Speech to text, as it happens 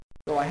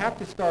I have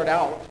to start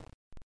out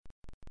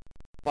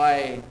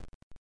by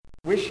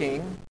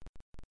wishing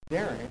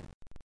Darren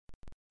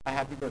a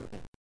happy birthday.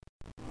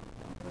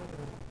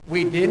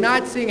 We did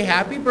not sing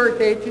happy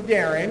birthday to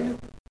Darren.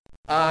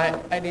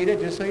 Anita,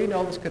 just so you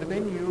know, this could have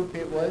been you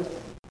if it was.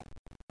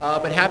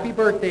 But happy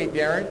birthday,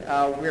 Darren.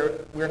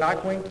 We're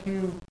not going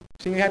to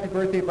sing happy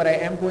birthday, but I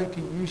am going to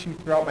use you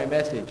throughout my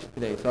message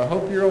today. So I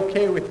hope you're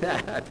okay with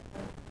that.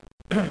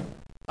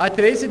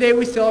 Today's the day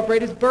we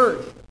celebrate his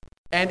birth.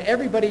 And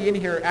everybody in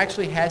here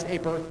actually has a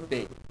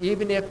birthday.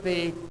 Even if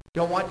they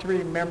don't want to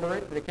remember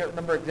it, they can't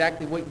remember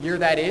exactly what year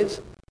that is.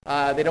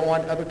 They don't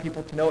want other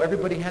people to know.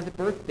 Everybody has a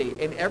birthday.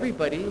 And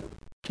everybody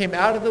came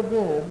out of the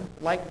womb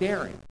like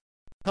Darren.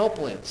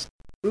 Helpless,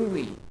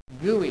 ooey,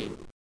 gooey,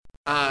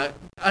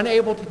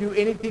 unable to do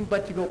anything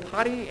but to go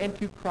potty and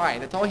to cry.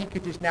 That's all he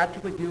could just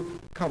naturally do,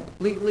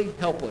 completely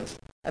helpless.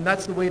 And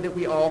that's the way that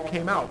we all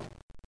came out.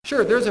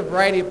 Sure, there's a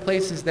variety of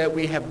places that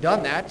we have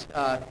done that.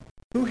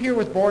 Who here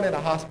was born in a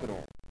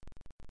hospital?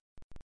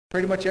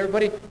 Pretty much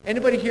everybody.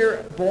 Anybody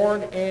here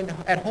born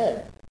at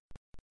home?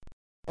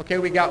 Okay,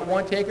 we got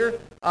one taker.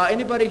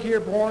 Anybody here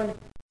born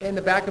in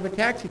the back of a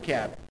taxi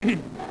cab?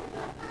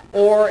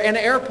 Or in an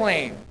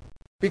airplane?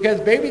 Because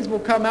babies will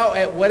come out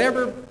at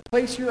whatever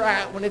place you're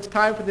at when it's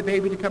time for the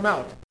baby to come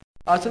out.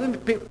 Some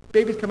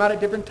babies come out at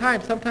different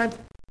times. Sometimes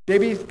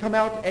babies come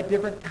out at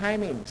different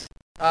timings.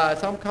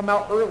 Some come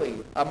out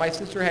early. My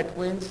sister had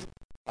twins.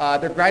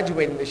 They're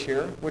graduating this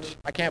year, which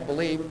I can't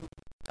believe.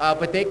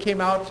 But they came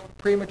out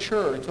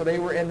premature, so they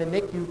were in the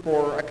NICU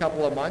for a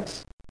couple of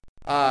months.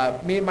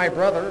 Me and my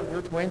brother,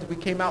 we're twins, we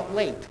came out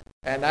late.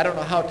 And I don't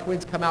know how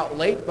twins come out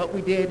late, but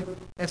we did.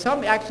 And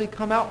some actually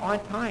come out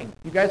on time.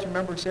 You guys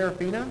remember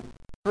Serafina?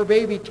 Her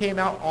baby came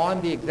out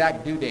on the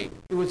exact due date.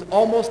 It was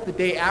almost the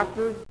day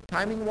after,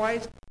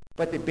 timing-wise,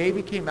 but the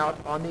baby came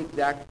out on the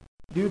exact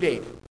due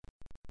date.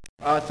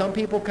 Some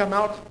people come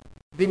out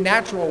the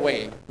natural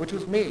way, which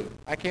was me.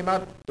 I came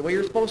out the way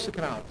you're supposed to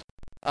come out.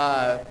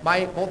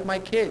 Both my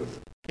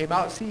kids came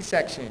out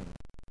C-section.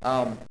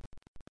 Some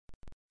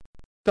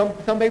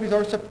babies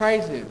are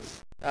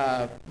surprises.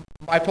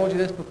 I've told you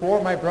this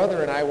before. My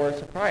brother and I were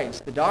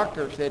surprised. The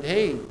doctor said,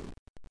 "Hey,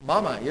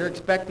 Mama, you're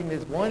expecting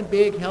this one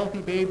big,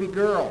 healthy baby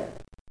girl.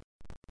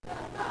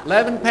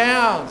 11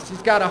 pounds.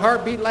 She's got a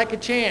heartbeat like a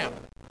champ."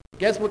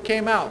 Guess what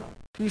came out?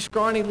 2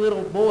 scrawny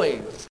little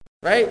boys,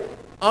 right?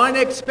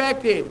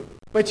 Unexpected.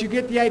 But you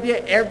get the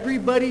idea.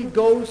 Everybody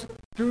goes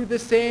through the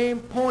same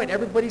point.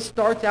 Everybody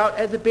starts out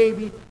as a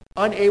baby,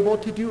 unable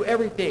to do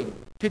everything,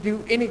 to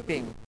do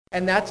anything.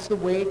 And that's the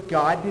way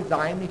God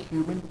designed the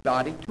human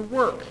body to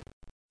work.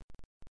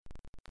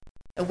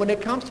 And when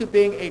it comes to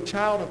being a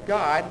child of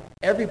God,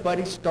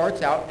 everybody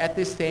starts out at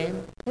the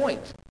same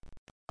point.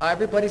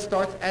 Everybody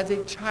starts as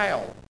a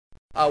child,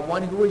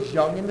 one who is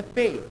young in the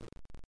faith.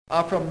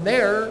 From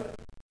there,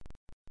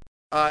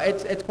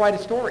 it's quite a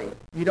story.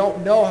 You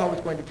don't know how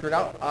it's going to turn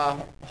out.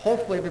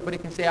 Hopefully everybody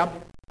can say,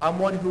 I'm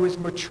one who is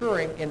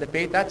maturing in the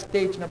faith. That's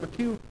stage number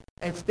 2.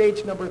 And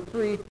stage number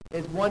 3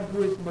 is one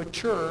who is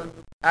mature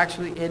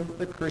actually in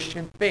the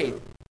Christian faith.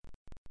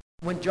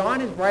 When John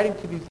is writing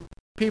to these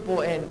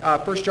people in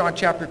 1 John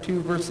chapter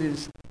 2,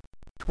 verses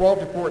 12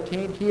 to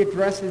 14, he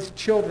addresses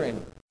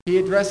children. He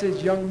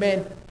addresses young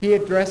men. He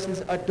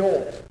addresses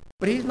adults.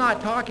 But he's not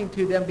talking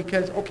to them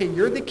because, okay,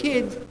 you're the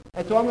kids,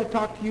 and so I'm going to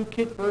talk to you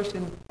kids first,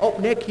 and, oh,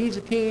 Nick, he's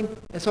a teen,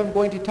 and so I'm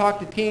going to talk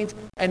to teens,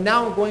 and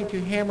now I'm going to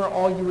hammer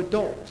all you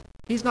adults.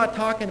 He's not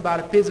talking about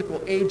a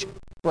physical age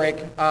break,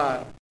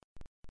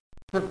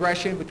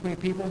 progression between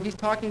people. He's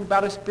talking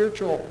about a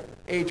spiritual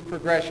age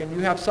progression. You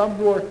have some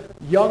who are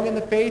young in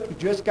the faith, who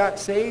just got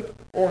saved,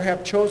 or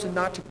have chosen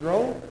not to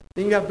grow.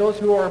 Then you have those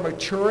who are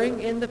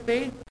maturing in the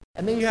faith,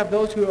 and then you have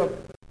those who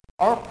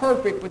are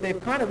perfect, but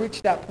they've kind of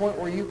reached that point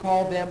where you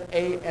call them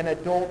an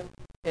adult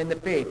in the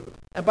faith.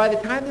 And by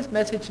the time this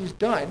message is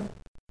done,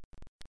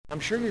 I'm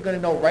sure you're going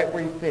to know right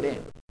where you fit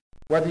in.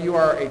 Whether you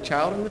are a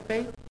child in the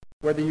faith,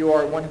 whether you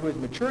are one who is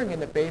maturing in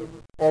the faith,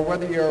 or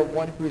whether you're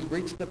one who has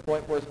reached the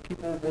point where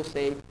people will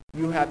say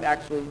you have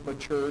actually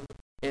matured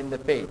in the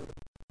faith.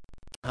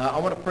 I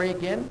want to pray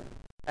again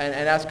and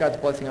ask God's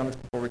blessing on this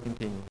before we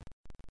continue.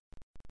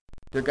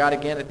 Dear God,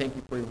 again, I thank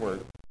you for your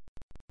word.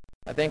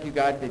 I thank you,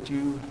 God, that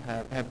you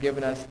have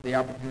given us the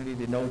opportunity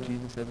to know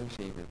Jesus as our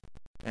Savior.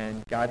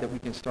 And, God, that we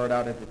can start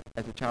out as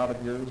a child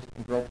of yours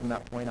and grow from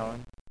that point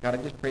on. God, I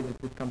just pray that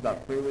this comes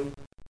out clearly,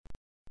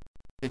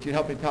 that you'd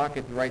help me talk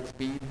at the right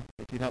speed,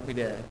 that you'd help me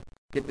to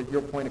get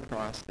your point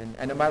across. And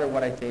no matter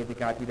what I say, that,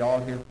 God, we'd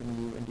all hear from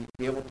you and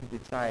be able to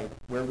decide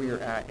where we are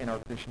at in our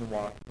Christian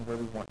walk and where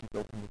we want to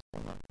go from this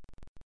point on.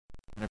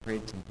 And I pray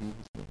this in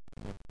Jesus' name.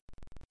 Amen.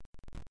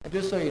 And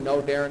just so you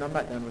know, Darren, I'm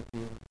not done with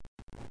you.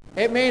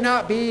 It may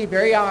not be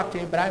very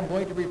often, but I'm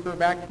going to refer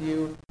back to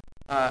you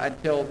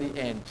until the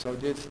end. So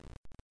just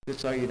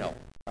so you know,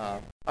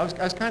 I was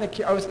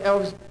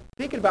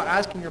thinking about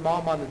asking your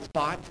mom on the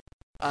spot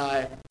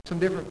some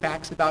different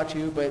facts about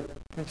you, but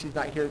since she's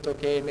not here, it's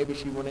okay. And maybe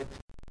she wouldn't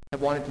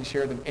have wanted to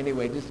share them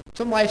anyway. Just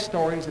some life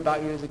stories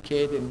about you as a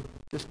kid, and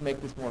just to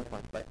make this more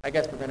fun. But I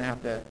guess we're going to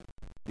have to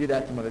do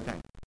that some other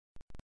time.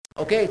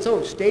 Okay,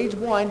 so stage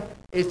one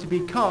is to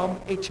become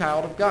a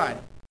child of God.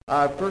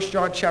 1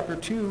 John chapter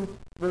 2,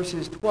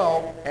 verses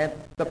 12, and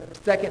the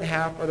second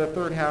half or the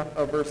third half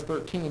of verse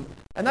 13.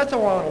 And that's how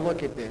I want to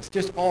look at this.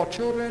 Just all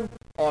children,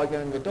 all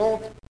young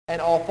adults,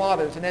 and all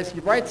fathers. And as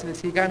he writes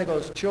this, he kind of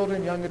goes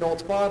children, young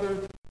adults,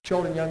 fathers,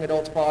 children, young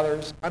adults,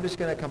 fathers. I'm just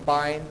going to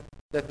combine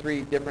the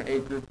three different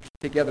age groups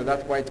together.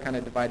 That's why it's kind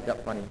of divided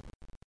up funny.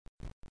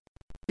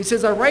 He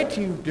says, I write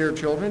to you, dear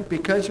children,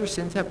 because your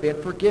sins have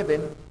been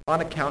forgiven on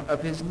account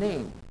of his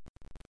name.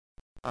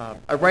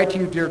 I write to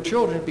you, dear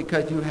children,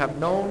 because you have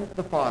known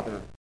the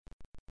Father.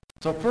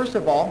 So first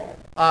of all,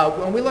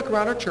 when we look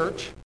around our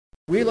church,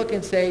 we look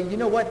and say, you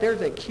know what,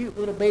 there's a cute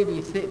little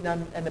baby sitting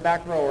in the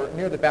back row or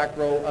near the back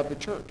row of the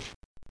church.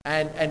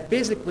 And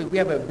physically, we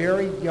have a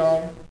very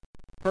young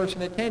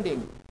person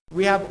attending.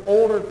 We have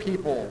older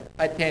people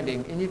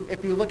attending. And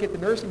if you look at the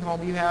nursing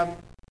home, you have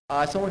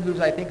someone who's,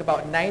 I think,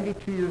 about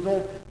 92 years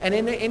old. And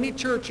in any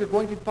church, you're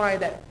going to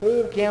find that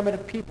whole gamut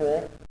of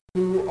people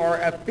who are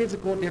a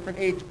physical different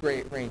age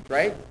range,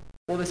 right?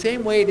 Well, the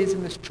same way it is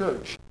in this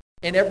church.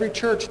 In every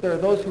church, there are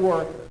those who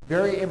are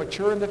very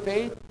immature in the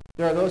faith.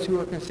 There are those who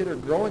are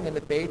considered growing in the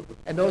faith,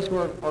 and those who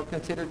are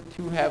considered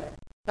to have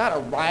not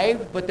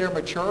arrived, but they're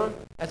mature.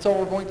 And so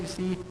we're going to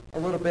see a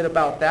little bit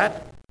about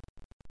that.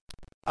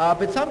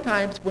 But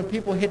sometimes when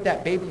people hit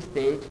that baby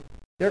stage,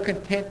 they're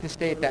content to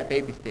stay at that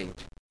baby stage.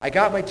 I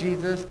got my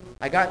Jesus,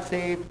 I got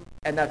saved,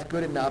 and that's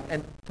good enough.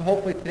 And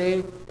hopefully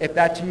today, if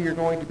that's you, you're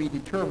going to be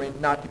determined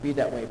not to be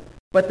that way.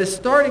 But the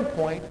starting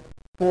point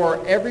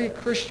for every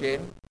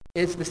Christian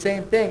is the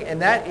same thing,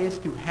 and that is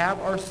to have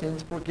our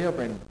sins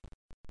forgiven.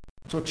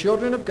 So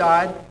children of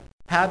God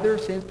have their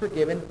sins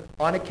forgiven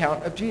on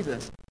account of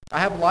Jesus. I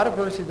have a lot of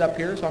verses up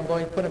here, so I'm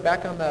going to put them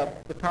back on the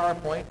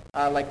PowerPoint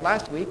like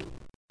last week.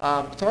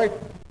 Sorry,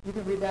 you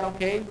can read that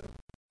okay?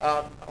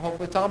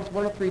 Hopefully Psalms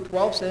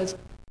 103:12 says,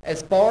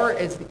 as far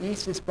as the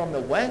east is from the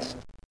west,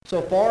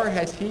 so far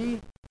has he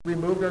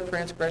removed our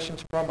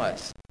transgressions from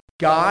us.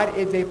 God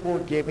is a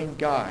forgiving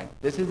God.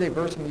 This is a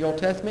verse in the Old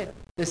Testament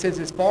that says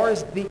as far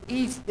as the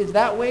east is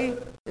that way,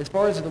 as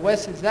far as the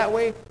west is that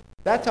way,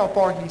 that's how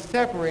far he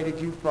separated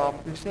you from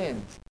your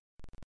sins.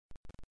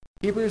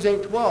 Hebrews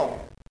 8:12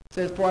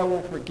 says, for I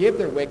will forgive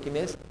their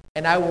wickedness,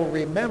 and I will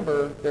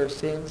remember their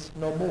sins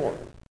no more.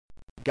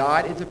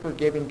 God is a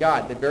forgiving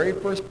God. The very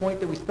first point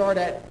that we start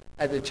at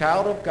as a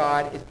child of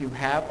God is to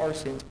have our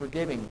sins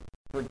forgiven.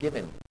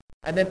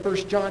 And then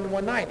 1 John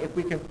 1:9, if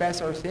we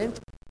confess our sins,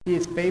 he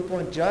is faithful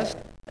and just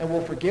and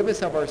will forgive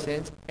us of our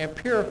sins and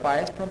purify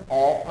us from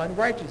all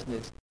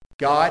unrighteousness.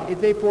 God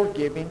is a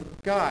forgiving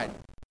God.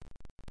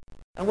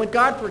 And when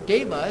God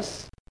forgave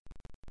us,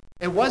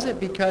 it wasn't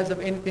because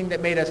of anything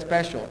that made us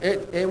special.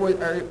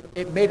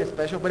 It made us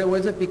special, but it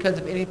wasn't because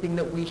of anything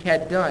that we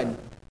had done.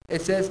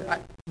 It says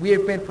we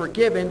have been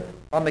forgiven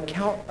on the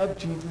count of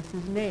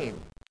Jesus' name.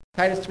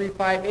 Titus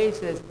 3:5a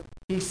says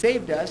he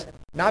saved us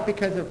not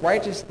because of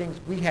righteous things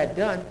we had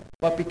done,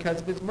 but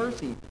because of his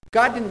mercy.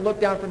 God didn't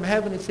look down from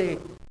heaven and say,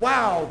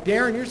 wow,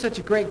 Darren, you're such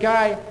a great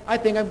guy. I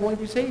think I'm going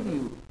to save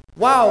you.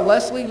 Wow,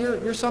 Leslie,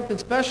 you're something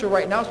special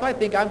right now, so I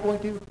think I'm going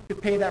to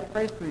pay that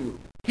price for you.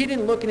 He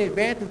didn't look in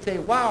advance and say,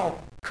 wow,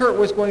 Kurt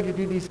was going to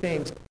do these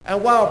things,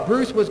 and wow,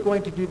 Bruce was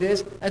going to do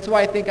this, and so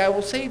I think I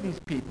will save these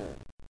people.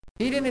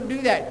 He didn't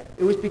do that.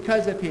 It was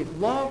because of his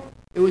love,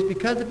 it was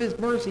because of his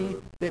mercy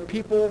that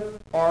people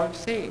are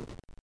saved.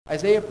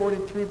 Isaiah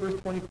 43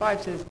 verse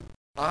 25 says,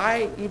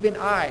 I, even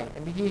I,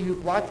 am he who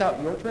blots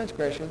out your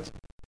transgressions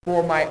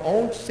for my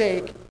own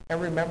sake and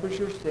remembers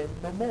your sins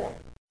no more.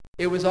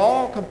 It was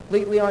all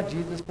completely on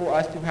Jesus for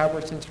us to have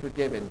our sins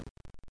forgiven.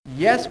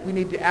 Yes, we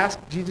need to ask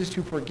Jesus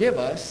to forgive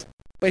us,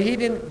 but he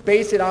didn't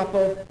base it off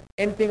of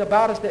anything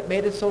about us that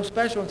made us so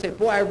special and say,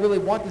 boy, I really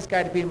want this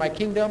guy to be in my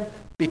kingdom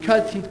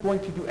because he's going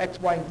to do X,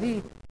 Y, and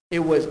Z. It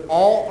was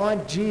all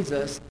on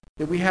Jesus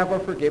that we have our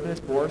forgiveness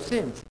for our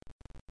sins.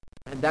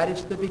 And that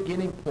is the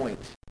beginning point.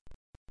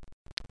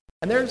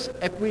 And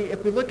if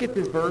we look at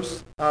this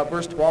verse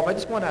 12, I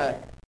just want to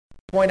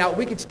point out,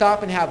 we could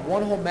stop and have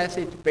one whole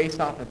message based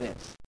off of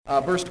this.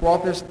 Verse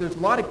 12, there's a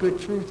lot of good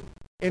truth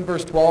in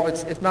verse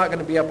 12. It's not going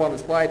to be up on the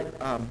slide.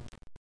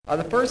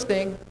 The first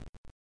thing,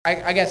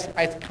 I guess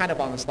it's kind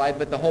of on the slide,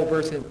 but the whole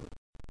verse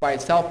by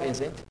itself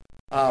isn't.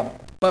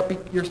 But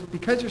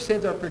because your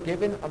sins are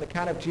forgiven on the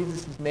count of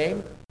Jesus'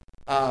 name,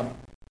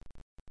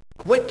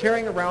 quit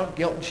carrying around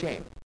guilt and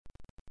shame.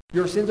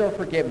 Your sins are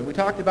forgiven. We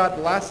talked about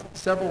the last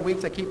several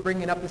weeks, I keep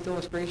bringing up this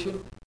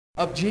illustration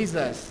of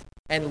Jesus.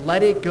 And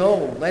let it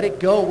go. Let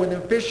it go. When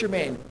the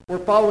fishermen were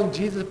following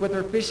Jesus with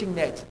their fishing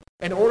nets,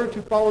 in order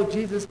to follow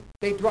Jesus,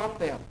 they dropped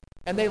them.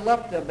 And they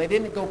left them. They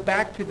didn't go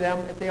back to them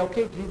and say,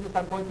 okay, Jesus,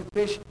 I'm going to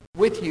fish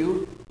with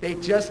you. They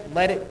just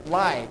let it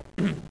fly.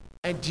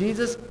 And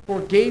Jesus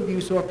forgave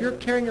you. So if you're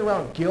carrying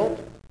around guilt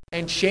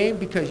and shame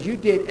because you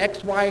did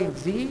X, Y, and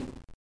Z,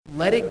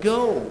 let it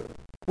go.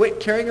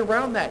 Quit carrying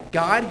around that.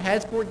 God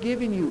has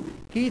forgiven you.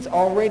 He's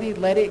already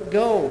let it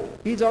go.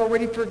 He's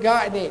already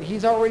forgotten it.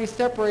 He's already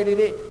separated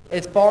it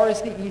as far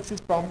as the east is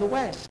from the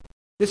west.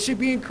 This should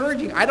be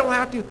encouraging. I don't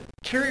have to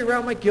carry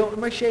around my guilt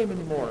and my shame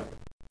anymore.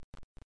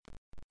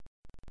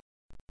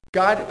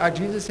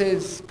 Jesus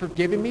has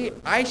forgiven me.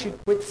 I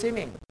should quit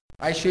sinning.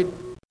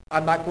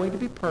 I'm not going to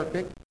be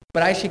perfect,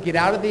 but I should get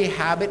out of the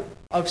habit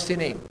of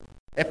sinning.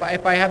 If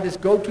I have this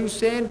go-to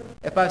sin,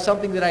 if I have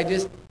something that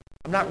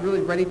I'm not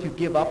really ready to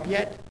give up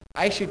yet,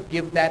 I should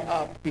give that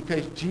up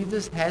because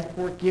Jesus has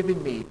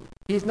forgiven me.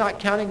 He's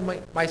not counting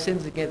my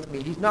sins against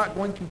me. He's not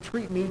going to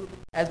treat me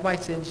as my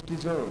sins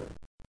deserve.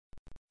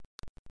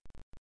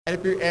 And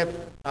if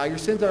your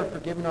sins are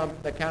forgiven on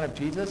the account of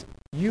Jesus,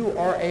 you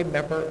are a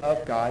member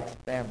of God's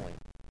family.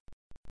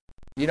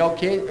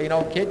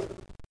 Kids,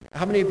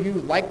 how many of you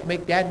like to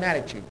make dad mad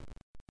at you?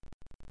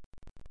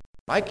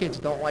 My kids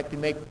don't like to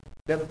make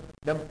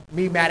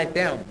me mad at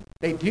them.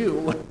 They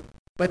do,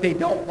 but they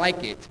don't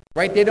like it,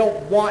 right? They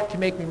don't want to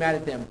make me mad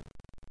at them.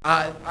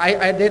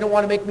 They don't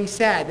want to make me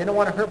sad. They don't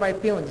want to hurt my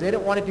feelings. They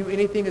don't want to do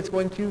anything that's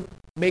going to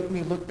make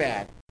me look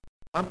bad.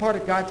 I'm part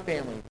of God's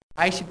family.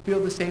 I should feel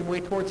the same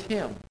way towards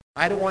him.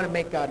 I don't want to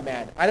make God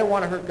mad. I don't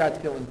want to hurt God's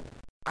feelings.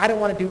 I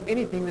don't want to do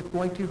anything that's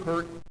going to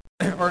hurt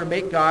or to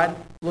make God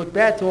look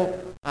bad. So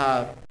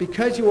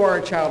because you are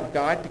a child of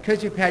God,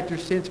 because you've had your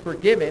sins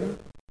forgiven,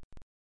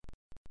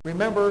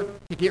 remember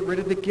to get rid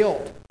of the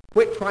guilt.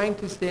 Quit trying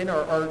to sin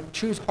or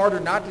choose harder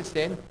not to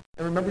sin,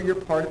 and remember you're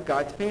part of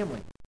God's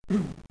family.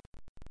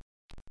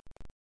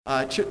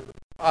 I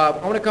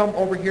want to come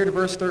over here to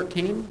verse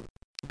 13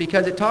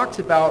 because it talks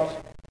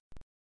about,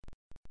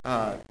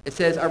 it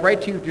says, I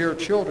write to you, dear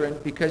children,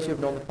 because you have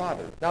known the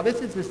Father. Now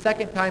this is the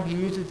second time he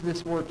uses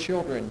this word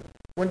children.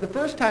 When the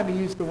first time he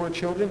used the word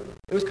children,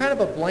 it was kind of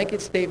a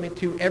blanket statement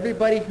to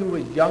everybody who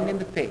was young in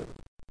the faith.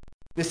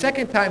 The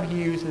second time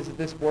he uses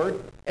this word,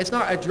 it's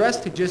not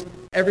addressed to just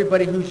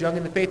everybody who's young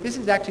in the faith. This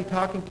is actually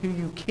talking to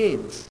you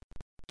kids,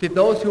 to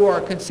those who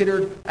are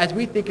considered, as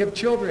we think of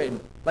children,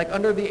 like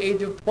under the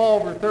age of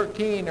 12 or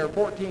 13 or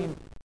 14,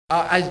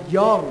 as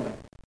young.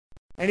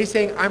 And he's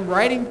saying, I'm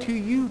writing to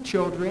you,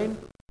 children,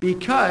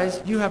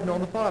 because you have known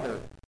the Father.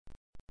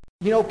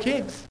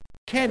 Kids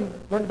can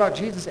learn about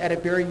Jesus at a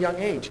very young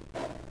age.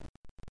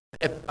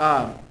 And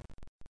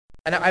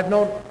I've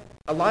known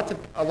lots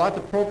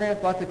of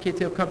programs, lots of kids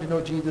who have come to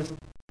know Jesus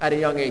at a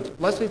young age.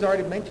 Leslie's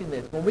already mentioned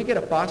this. When we get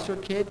a foster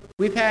kid,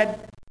 we've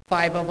had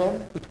 5 of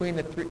them between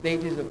the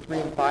ages of 3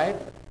 and 5.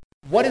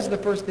 What is the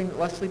first thing that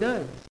Leslie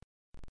does?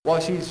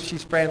 Well,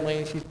 she's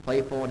friendly, she's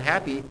playful and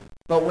happy,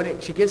 but when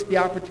she gets the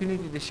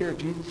opportunity to share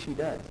Jesus, she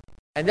does.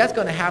 And that's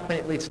going to happen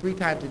at least 3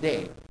 times a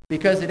day.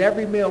 Because at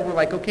every meal, we're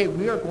like, okay,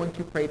 we are going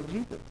to pray to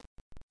Jesus.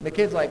 And the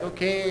kid's like,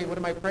 okay, what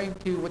am I praying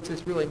to? What's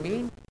this really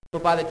mean?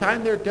 But by the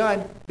time they're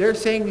done, they're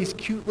saying these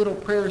cute little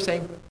prayers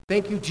saying,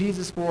 thank you,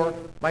 Jesus, for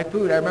my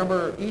food. I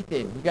remember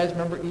Ethan. You guys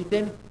remember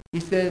Ethan? He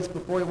says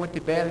before he went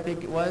to bed, I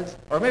think it was,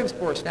 or maybe it was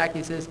for a snack,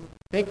 he says,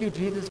 thank you,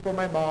 Jesus, for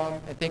my mom,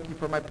 and thank you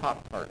for my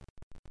Pop-Tart.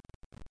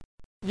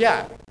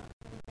 Yeah.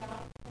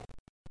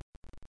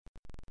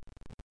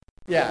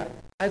 Yeah.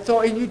 And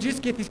so you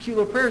just get these cute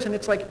little prayers, and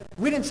it's like,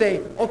 we didn't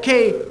say,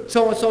 okay,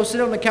 so-and-so,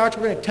 sit on the couch,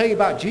 we're going to tell you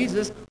about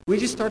Jesus. We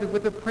just started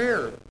with a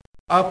prayer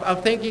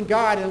of thanking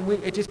God, and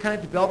it just kind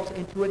of develops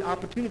into an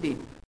opportunity.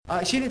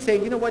 She didn't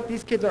say, you know what,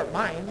 these kids aren't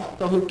mine,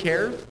 so who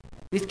cares?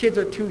 These kids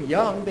are too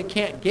young, they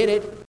can't get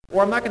it,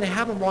 or I'm not going to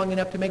have them long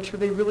enough to make sure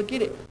they really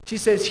get it. She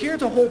says,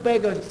 here's a whole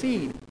bag of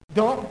seed.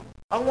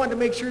 I want to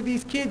make sure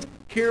these kids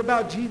hear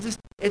about Jesus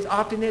as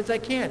often as I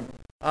can.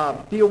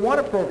 The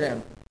Awana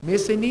program,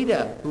 Miss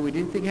Anita, who we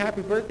didn't sing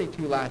happy birthday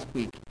to last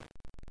week,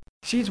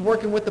 she's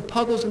working with the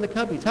Puggles and the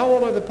Cubbies. How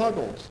old are the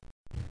Puggles?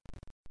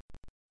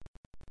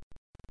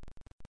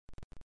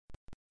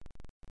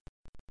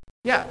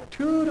 Yeah,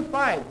 2 to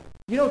 5.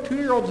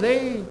 2-year-olds,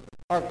 they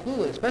are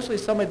clueless, especially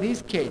some of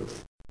these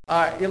kids.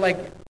 You're like,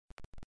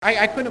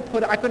 I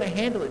couldn't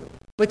handle it.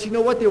 But you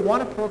know what? The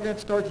Awana program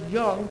starts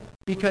young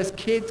because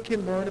kids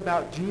can learn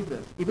about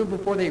Jesus. Even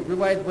before they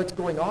realize what's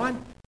going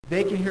on,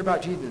 they can hear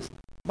about Jesus.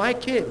 My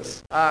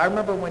kids, I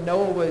remember when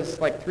Noah was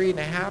like 3 and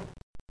a half,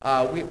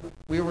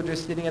 we were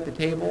just sitting at the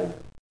table,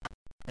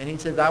 and he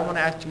says, I want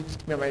to ask Jesus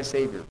to be my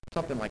Savior,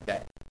 something like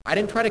that. I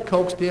didn't try to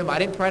coax him. I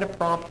didn't try to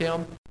prompt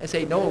him and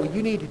say, no,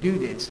 you need to do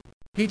this.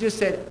 He just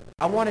said,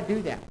 I want to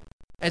do that.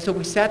 And so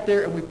we sat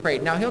there and we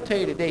prayed. Now, he'll tell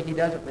you today he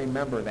doesn't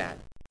remember that.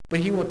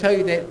 But he will tell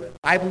you that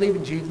I believe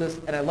in Jesus,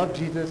 and I love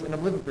Jesus, and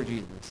I'm living for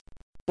Jesus.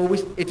 But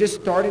it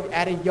just started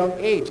at a young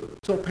age.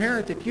 So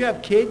parents, if you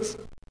have kids,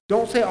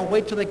 don't say, I'll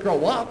wait till they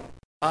grow up.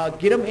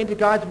 Get them into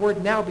God's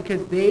Word now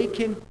because they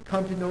can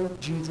come to know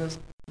Jesus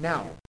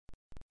now.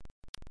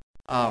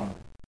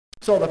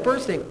 So the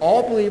first thing,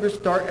 all believers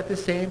start at the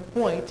same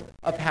point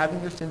of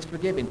having their sins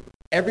forgiven.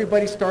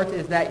 Everybody starts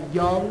as that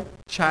young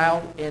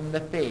child in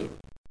the faith.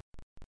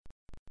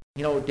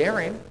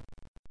 Darren,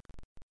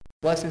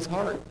 bless his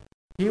heart,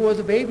 he was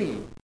a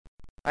baby.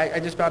 I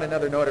just found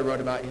another note I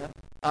wrote about you.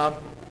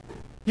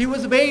 He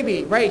was a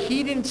baby, right?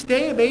 He didn't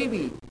stay a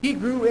baby. He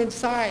grew in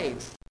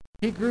size.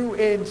 He grew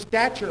in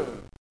stature.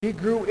 He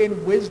grew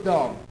in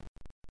wisdom,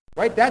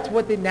 right? That's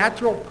what the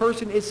natural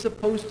person is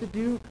supposed to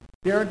do.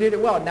 Darren did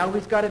it well. Now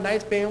he's got a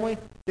nice family.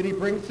 that he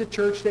brings to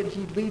church, that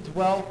he leads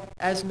well,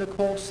 as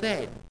Nicole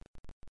said.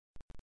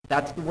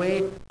 That's the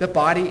way the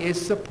body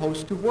is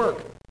supposed to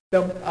work.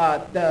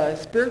 The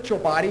spiritual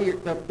body,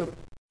 the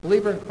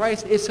believer in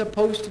Christ, is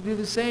supposed to do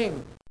the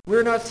same.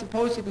 We're not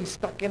supposed to be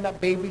stuck in that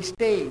baby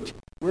stage.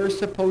 We're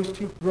supposed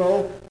to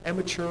grow and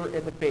mature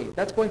in the faith.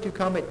 That's going to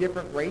come at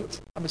different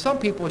rates. I mean, some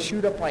people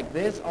shoot up like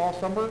this all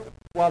summer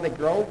while they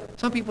grow.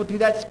 Some people do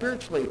that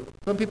spiritually.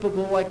 Some people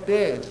go like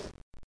this.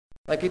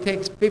 Like it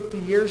takes 50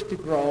 years to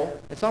grow,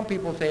 and some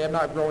people say, I'm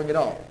not growing at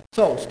all.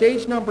 So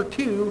stage number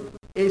 2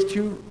 is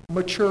to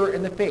mature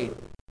in the faith.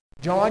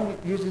 John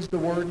uses the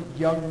word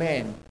young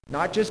men,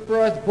 not just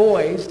for us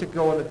boys to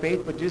grow in the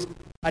faith, but just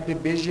a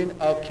division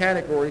of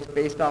categories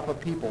based off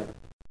of people.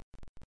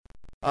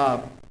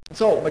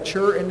 So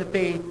mature in the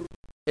faith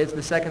is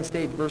the second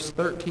stage, verse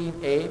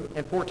 13a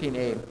and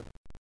 14a.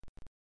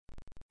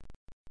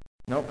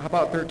 No, how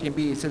about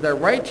 13b? It says, I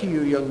write to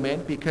you, young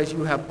men, because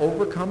you have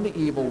overcome the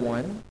evil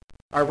one.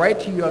 I write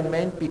to you, young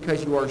men,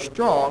 because you are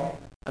strong,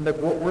 and the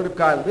word of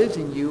God lives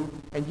in you,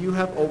 and you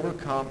have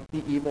overcome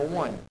the evil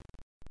one.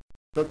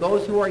 So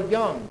those who are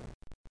young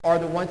are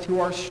the ones who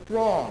are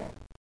strong.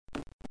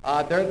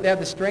 They have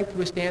the strength to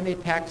withstand the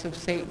attacks of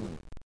Satan.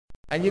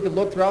 And you can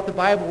look throughout the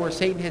Bible where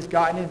Satan has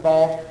gotten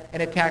involved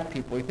and attacked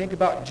people. You think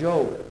about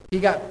Job. He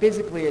got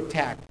physically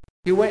attacked.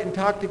 He went and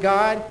talked to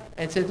God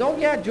and says, oh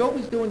yeah, Job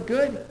is doing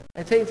good.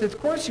 And Satan says, of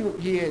course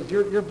he is.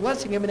 You're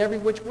blessing him in every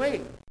which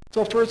way.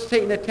 So first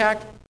Satan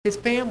attacked his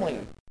family.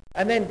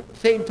 And then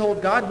Satan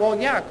told God, well,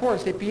 yeah, of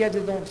course, if he has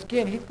his own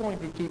skin, he's going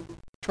to keep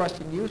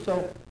trusting you.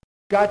 So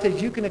God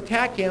says you can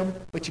attack him,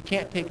 but you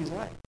can't take his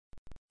life.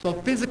 So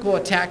physical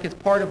attack is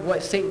part of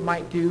what Satan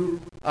might do.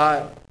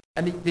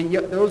 And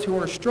those who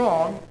are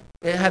strong,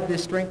 they have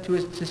this strength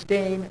to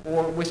sustain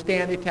or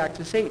withstand the attacks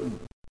of Satan.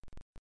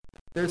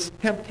 There's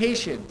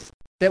temptations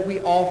that we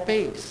all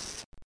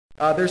face.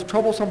 There's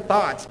troublesome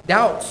thoughts,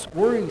 doubts,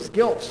 worries,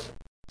 guilt.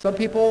 Some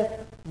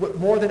people,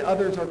 more than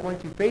others, are going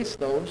to face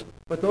those,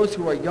 but those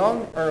who are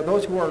young or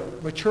those who are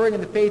maturing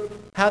in the faith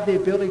have the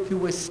ability to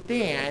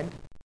withstand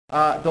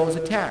those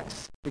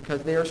attacks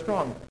because they are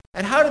strong.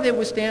 And how do they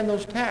withstand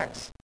those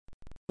attacks?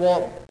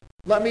 Well,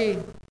 let me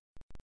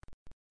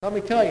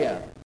tell you,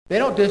 they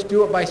don't just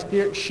do it by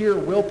sheer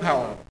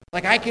willpower.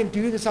 Like, I can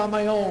do this on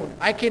my own.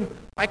 I can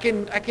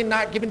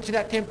not give in to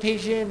that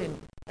temptation,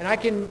 and I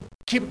can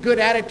keep a good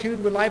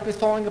attitude when life is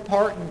falling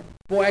apart, and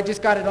boy, I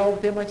just got it all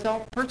within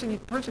myself. The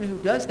person who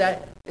does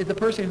that is the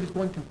person who's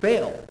going to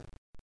fail.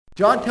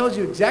 John tells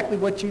you exactly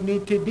what you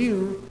need to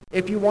do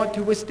if you want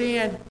to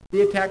withstand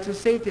the attacks of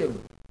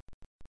Satan.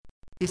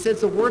 He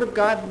says the Word of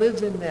God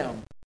lives in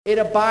them. It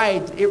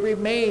abides. It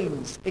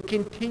remains. It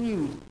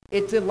continues.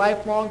 It's a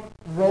lifelong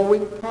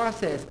growing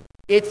process.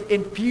 It's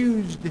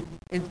infused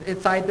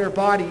inside their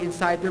body,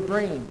 inside their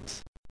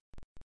brains.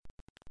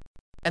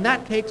 And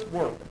that takes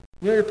work.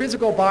 Your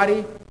physical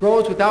body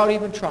grows without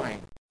even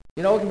trying.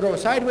 It can grow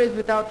sideways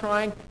without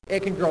trying.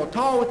 It can grow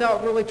tall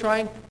without really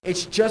trying.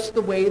 It's just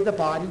the way the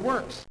body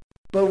works.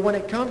 But when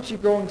it comes to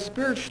growing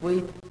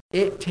spiritually,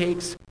 it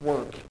takes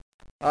work.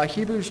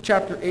 Hebrews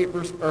chapter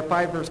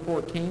 5, verse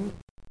 14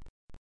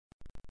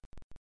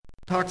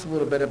 talks a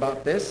little bit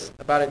about this,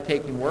 about it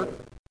taking work.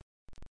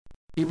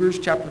 Hebrews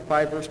chapter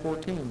 5, verse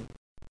 14.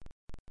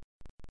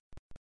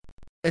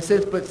 It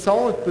says, but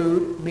solid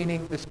food,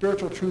 meaning the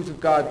spiritual truths of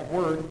God's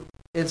word,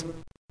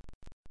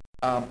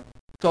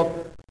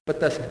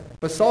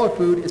 but solid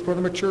food is for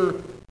the mature,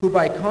 who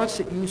by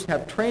constant use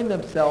have trained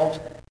themselves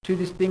to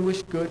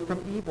distinguish good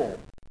from evil.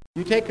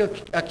 You take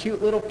a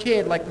cute little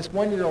kid like this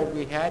 1-year-old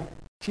we had.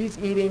 She's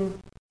eating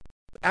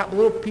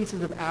little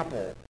pieces of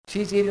apple.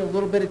 She's eating a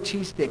little bit of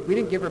cheese stick. We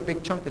didn't give her a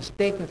big chunk of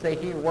steak and say,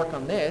 here, work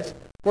on this.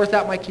 Of course,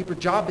 that might keep her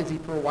jaw busy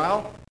for a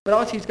while, but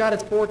all she's got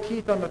is 4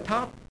 teeth on the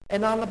top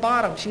and on the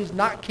bottom. She's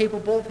not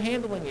capable of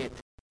handling it.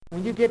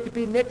 When you get to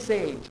be Nick's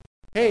age,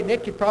 hey,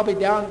 Nick could probably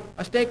down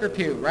a steak or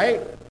 2,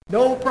 right?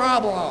 No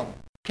problem.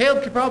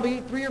 Caleb could probably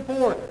eat 3 or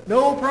 4.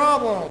 No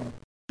problem.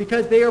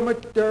 Because they're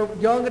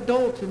young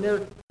adults and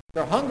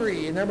they're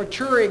hungry and they're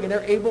maturing and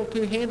they're able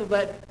to handle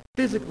that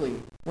physically.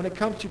 When it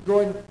comes to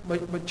growing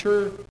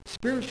mature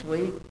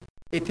spiritually,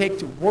 it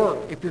takes work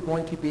if you're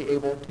going to be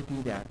able to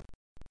do that.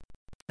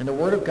 And the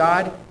Word of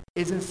God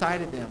is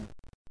inside of them.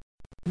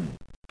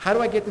 How do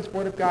I get this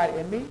Word of God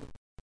in me?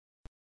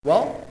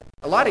 Well,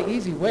 a lot of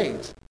easy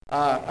ways.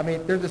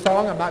 There's a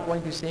song I'm not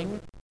going to sing,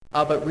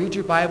 but read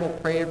your Bible,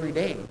 pray every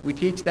day. We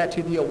teach that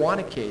to the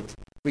Awana kids.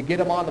 We get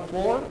them on the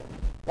floor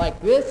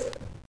like this.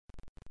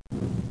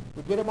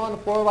 We get them on the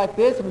floor like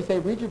this, and we say,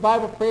 read your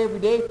Bible, pray every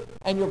day,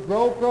 and you'll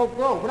grow, grow,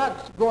 grow. We're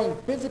not growing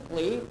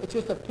physically. It's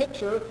just a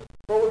picture,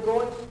 but we're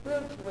growing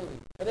spiritually.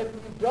 And if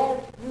you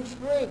don't, you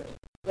shrink.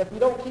 If you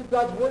don't keep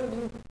God's word in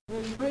you,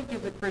 you shrink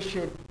as a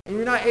Christian, and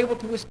you're not able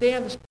to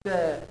withstand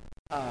the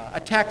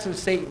attacks of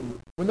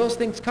Satan. When those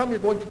things come, you're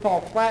going to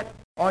fall flat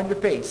on your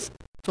face.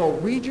 So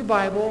read your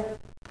Bible,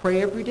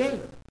 pray every day.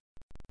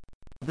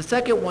 The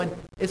second one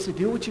is to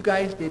do what you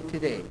guys did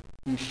today.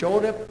 You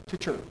showed up to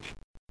church.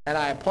 And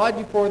I applaud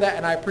you for that,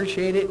 and I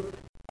appreciate it.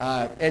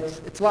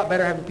 It's a lot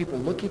better having people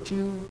look at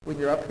you when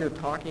you're up here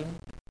talking.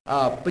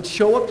 But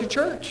show up to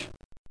church.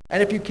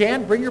 And if you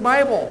can, bring your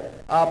Bible.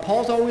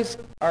 Paul's always,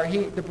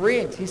 the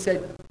Bereans, he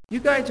said, you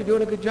guys are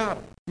doing a good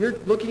job. You're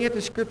looking at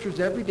the scriptures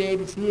every day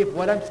to see if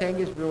what I'm saying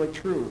is really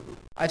true.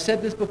 I've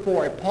said this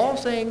before. If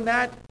Paul's saying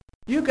that,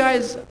 you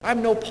guys,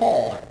 I'm no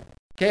Paul.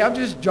 Okay, I'm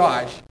just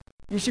Josh.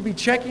 You should be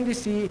checking to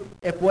see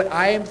if what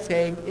I am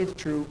saying is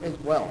true as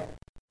well.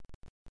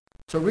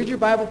 So read your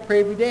Bible,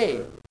 pray every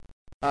day.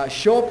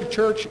 Show up to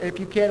church if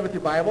you can with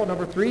your Bible.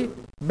 Number 3,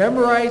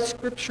 memorize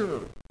scripture.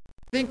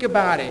 Think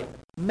about it.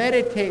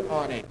 Meditate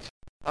on it.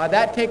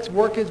 That takes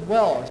work as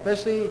well,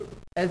 especially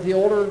as the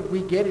older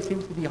we get. It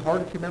seems to be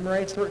harder to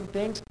memorize certain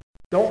things.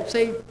 Don't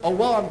say, oh,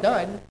 well, I'm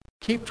done.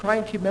 Keep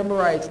trying to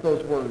memorize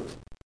those words.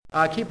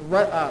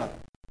 And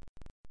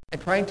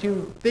trying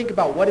to think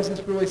about what is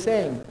this really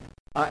saying.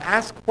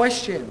 Ask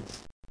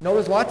questions.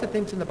 There's lots of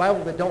things in the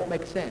Bible that don't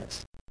make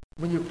sense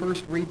when you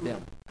first read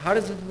them. How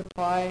does this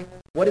apply?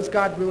 What is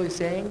God really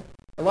saying?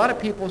 A lot of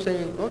people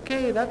say,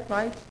 okay, that's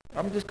nice.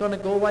 I'm just going to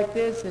go like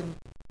this and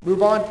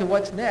move on to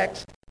what's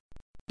next.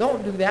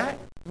 Don't do that.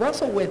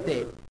 Wrestle with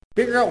it.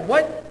 Figure out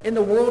what in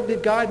the world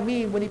did God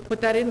mean when he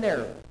put that in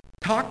there.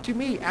 Talk to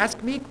me.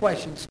 Ask me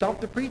questions.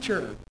 Stump the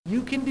preacher.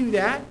 You can do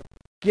that.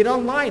 Get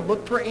online.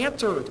 Look for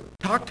answers.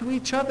 Talk to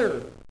each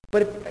other.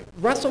 But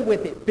wrestle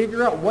with it.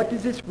 Figure out, what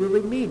does this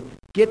really mean?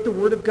 Get the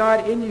Word of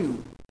God in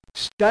you.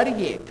 Study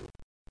it.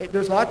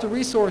 There's lots of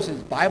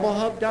resources.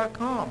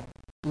 BibleHub.com,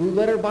 Blue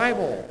Letter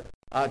Bible,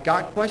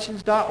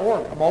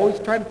 GotQuestions.org. I'm always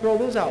trying to throw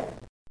those out.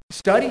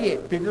 Study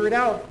it. Figure it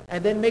out.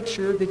 And then make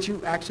sure that you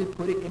actually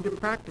put it into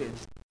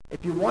practice.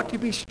 If you want to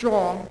be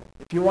strong,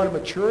 if you want to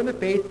mature in the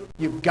faith,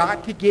 you've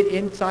got to get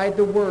inside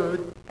the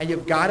Word, and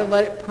you've got to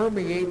let it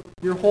permeate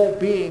your whole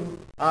being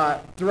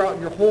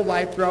throughout your whole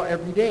life, throughout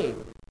every day.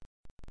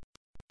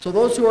 So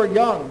those who are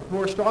young,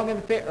 who are strong in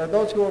the faith, or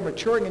those who are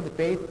maturing in the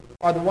faith,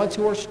 are the ones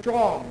who are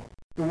strong.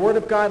 The Word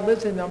of God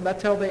lives in them.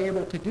 That's how they're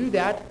able to do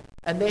that,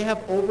 and they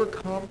have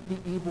overcome the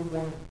evil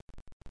one.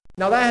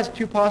 Now that has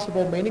 2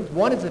 possible meanings.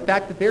 One is the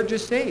fact that they're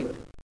just saved.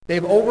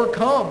 They've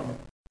overcome.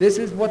 This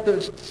is what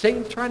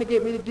Satan's trying to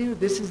get me to do.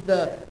 This is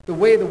the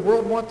way the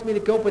world wants me to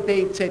go. But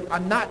they said,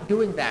 I'm not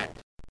doing that.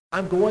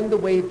 I'm going the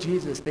way of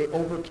Jesus. They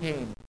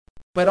overcame.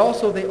 But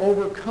also they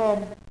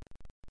overcome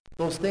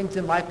those things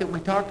in life that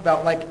we talked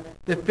about, like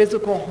the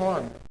physical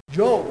harm.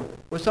 Job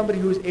was somebody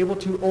who was able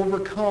to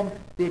overcome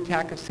the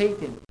attack of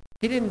Satan.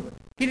 He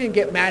didn't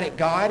get mad at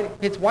God.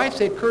 His wife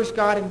said, curse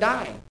God and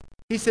die.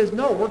 He says,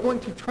 no, we're going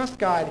to trust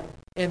God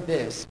in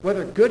this.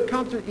 Whether good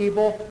comes or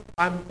evil,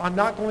 I'm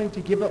not going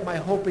to give up my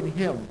hope in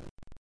him.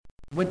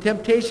 When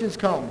temptations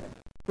come,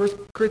 1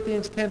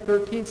 Corinthians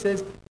 10:13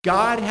 says,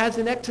 God has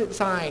an exit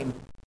sign.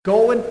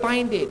 Go and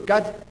find it.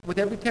 With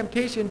every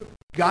temptation,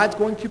 God's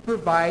going to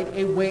provide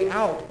a way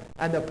out.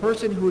 And the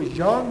person who is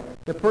young,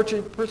 the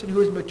person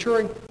who is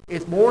maturing,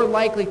 is more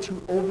likely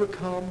to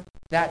overcome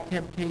that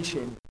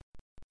temptation.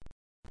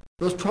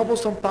 Those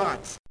troublesome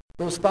thoughts,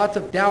 those thoughts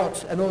of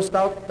doubts, and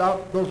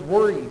those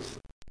worries,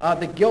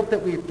 the guilt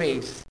that we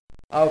face.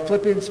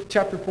 Philippians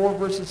chapter 4,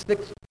 verses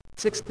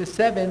 6 to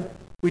 7,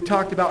 we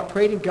talked about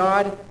trading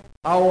God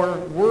our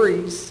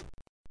worries,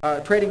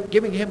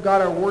 giving him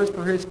God our worries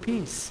for his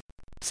peace.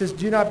 It says,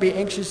 do not be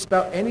anxious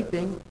about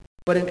anything,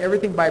 but in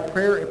everything by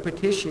prayer and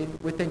petition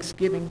with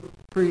thanksgiving,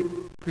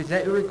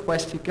 present your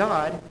request to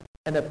God,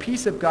 and the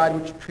peace of God,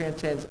 which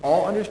transcends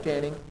all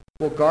understanding,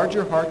 will guard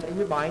your hearts and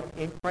your mind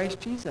in Christ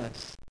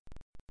Jesus.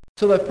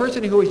 So the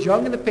person who is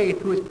young in the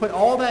faith, who has put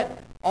all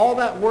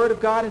that Word of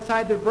God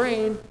inside their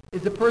brain,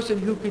 is the person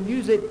who can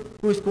use it,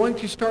 who is going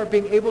to start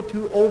being able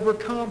to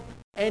overcome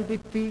and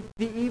defeat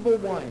the evil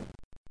one.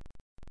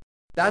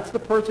 That's the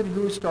person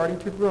who is starting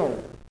to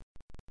grow.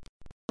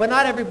 But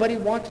not everybody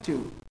wants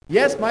to.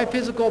 Yes, my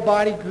physical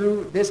body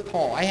grew this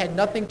tall. I had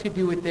nothing to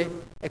do with it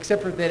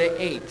except for that it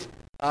ate.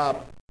 And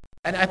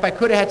if I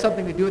could have had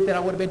something to do with it, I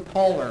would have been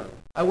taller.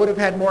 I would have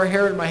had more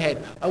hair in my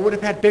head. I would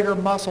have had bigger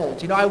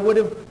muscles. I would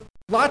have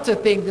lots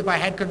of things if I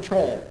had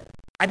control.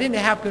 I didn't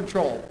have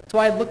control. So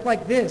I looked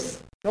like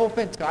this. No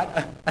offense,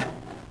 God.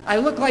 I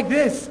look like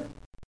this.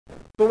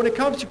 But when it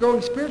comes to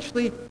growing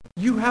spiritually,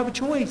 you have a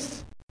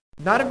choice.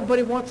 Not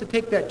everybody wants to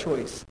take that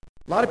choice.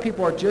 A lot of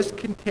people are just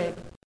content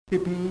to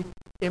be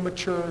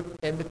immature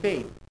in the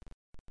faith.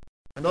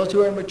 And those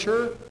who are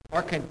immature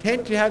are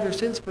content to have their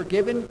sins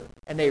forgiven,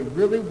 and they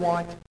really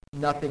want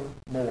nothing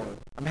more.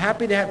 I'm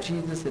happy to have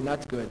Jesus, and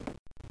that's good.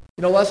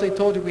 Leslie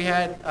told you we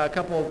had a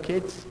couple of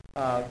kids.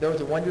 There was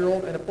a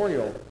 1-year-old and a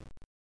 4-year-old.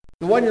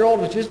 The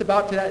 1-year-old was just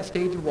about to that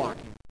stage of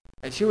walking.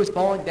 And she was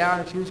falling down,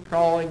 and she was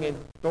crawling and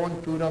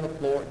throwing food on the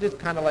floor, just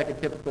kind of like a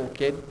typical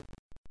kid.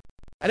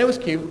 And it was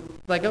cute.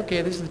 Like,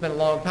 okay, this has been a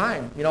long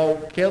time.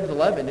 Caleb's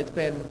 11. It's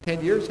been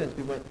 10 years since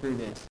we went through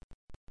this.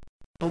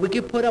 But we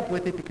could put up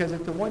with it because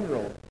it's a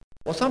 1-year-old.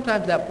 Well,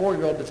 sometimes that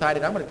 4-year-old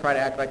decided, I'm going to try to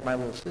act like my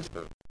little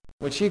sister.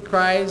 When she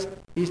cries,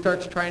 he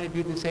starts trying to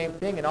do the same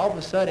thing, and all of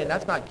a sudden,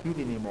 that's not cute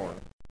anymore.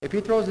 If he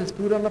throws his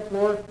food on the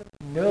floor,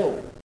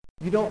 no.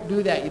 You don't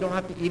do that. You don't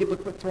have to eat it,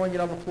 but quit throwing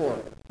it on the floor,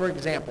 for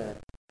example.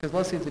 because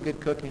Leslie's a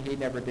good cook and he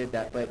never did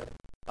that. But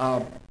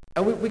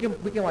and we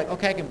can like,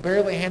 okay, I can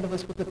barely handle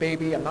this with the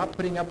baby. I'm not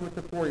putting up with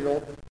the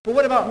 4-year-old. But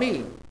what about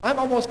me? I'm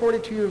almost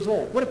 42 years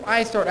old. What if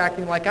I start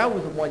acting like I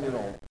was a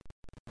 1-year-old?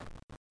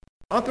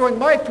 I'm throwing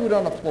my food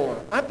on the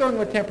floor. I'm throwing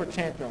a temper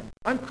tantrum.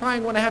 I'm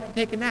crying when I have to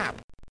take a nap.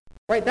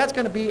 Right? That's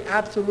going to be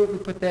absolutely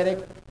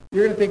pathetic.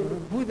 You're going to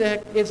think, who the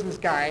heck is this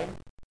guy?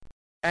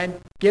 And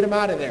get him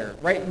out of there.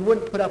 Right? You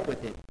wouldn't put up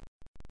with it.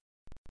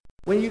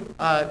 When you,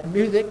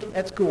 music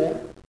at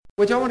school,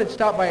 which I wanted to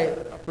stop by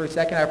for a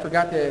second. I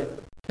forgot to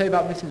tell you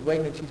about Mrs.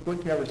 Wagner. She's going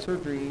to have her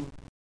surgery,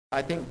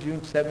 I think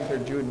June 7th or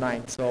June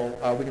 9th.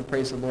 So we can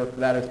praise the Lord for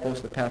that. I'm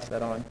supposed to pass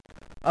that on.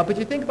 But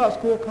you think about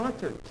school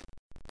concerts.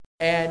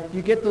 And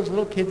you get those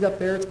little kids up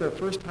there, it's their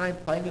first time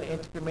playing an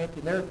instrument,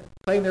 and they're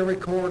playing their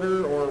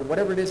recorder or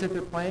whatever it is that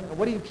they're playing. And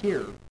what do you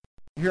hear?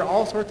 You hear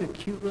all sorts of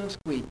cute little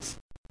squeaks.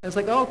 And it's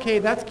like, okay,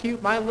 that's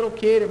cute. My little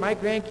kid or my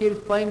grandkid is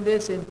playing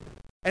this, and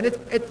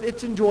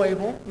it's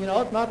enjoyable. You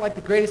know, it's not like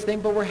the greatest thing,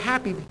 but we're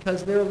happy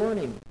because they're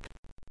learning.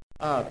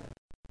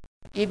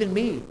 Even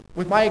me,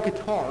 with my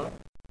guitar,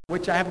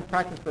 which I haven't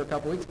practiced for a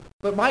couple weeks,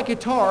 but my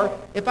guitar,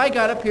 if I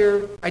got up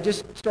here, I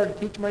just started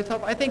teaching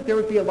myself, I think there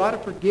would be a lot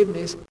of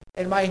forgiveness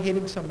in my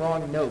hitting some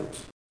wrong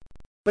notes.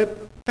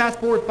 But fast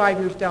forward 5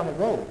 years down the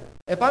road,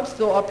 if I'm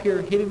still up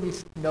here hitting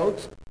these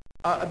notes,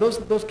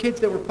 those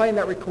kids that were playing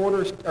that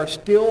recorder are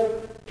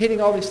still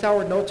hitting all these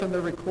sour notes on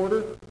their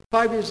recorder.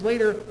 5 years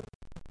later,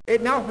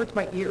 it now hurts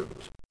my ears,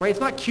 right? It's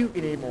not cute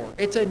anymore.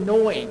 It's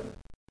annoying.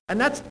 And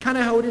that's kind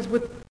of how it is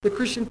with the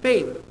Christian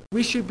faith.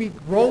 We should be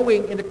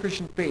growing in the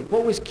Christian faith.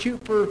 What was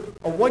cute for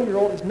a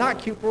 1-year-old is not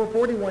cute for a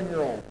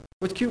 41-year-old.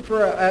 What's cute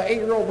for an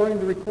 8-year-old learning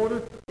the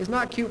recorder is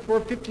not cute for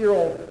a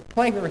 50-year-old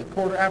playing the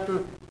recorder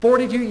after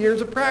 42 years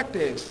of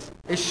practice.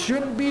 It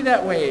shouldn't be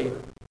that way.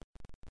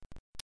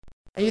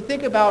 And you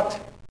think about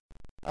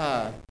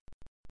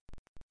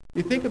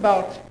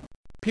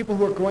people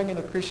who are growing in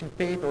the Christian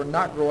faith or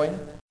not growing.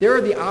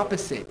 They're the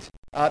opposite.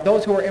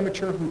 Those who are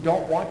immature who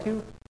don't want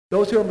to.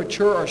 Those who are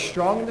mature are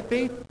strong in the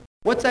faith.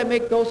 What's that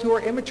make those who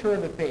are immature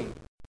in the faith?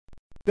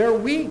 They're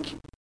weak.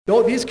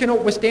 Though these can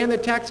withstand the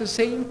attacks of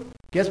Satan,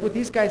 guess what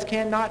these guys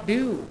cannot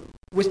do?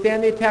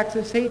 Withstand the attacks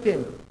of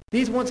Satan.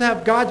 These ones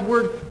have God's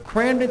word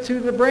crammed into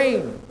the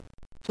brain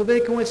so they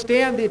can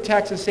withstand the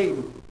attacks of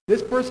Satan.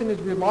 This person is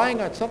relying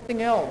on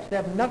something else. They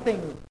have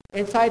nothing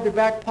inside their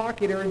back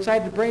pocket or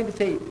inside the brain to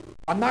say,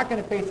 I'm not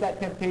going to face that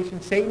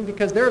temptation, Satan,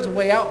 because there's a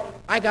way out.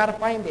 I got to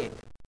find it.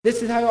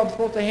 This is how I'm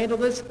supposed to handle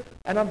this,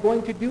 and I'm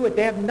going to do it.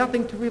 They have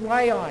nothing to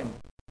rely on.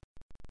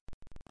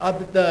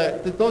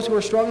 Those who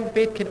are strong in the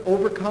faith can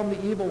overcome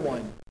the evil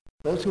one.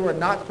 Those who are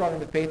not strong in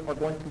the faith are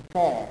going to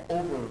fall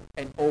over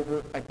and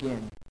over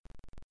again.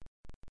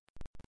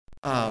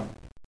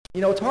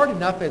 It's hard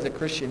enough as a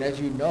Christian, as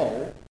you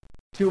know,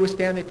 to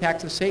withstand the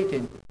attacks of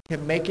Satan, to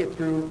make it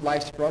through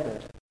life's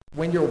struggles.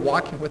 When you're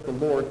walking with the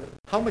Lord,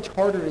 how much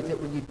harder is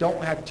it when you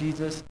don't have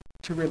Jesus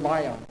to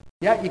rely on?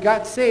 Yeah, you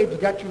got saved, you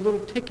got your little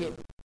ticket,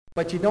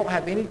 but you don't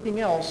have anything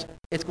else.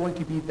 It's going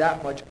to be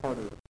that much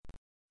harder.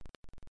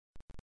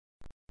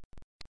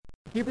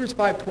 Hebrews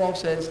 5:12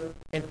 says,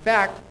 in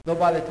fact, though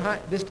by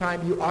this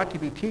time you ought to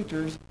be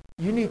teachers,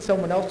 you need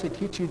someone else to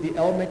teach you the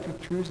elementary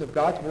truths of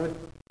God's word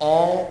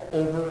all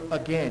over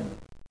again.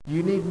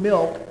 You need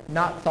milk,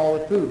 not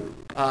solid food.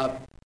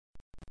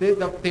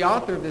 The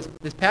author of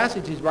this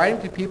passage is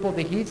writing to people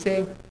that he's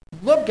saying,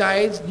 look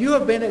guys, you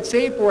have been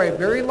saved for a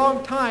very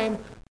long time,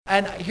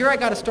 and here I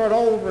got to start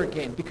all over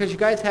again because you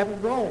guys haven't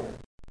grown.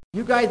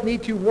 You guys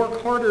need to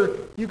work harder.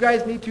 You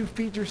guys need to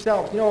feed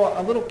yourselves. You know,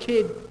 a little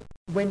kid,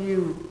 when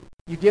you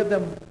give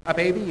them a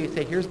baby, you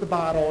say, here's the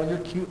bottle, and you're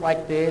cute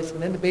like this,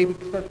 and then the baby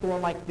starts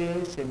going like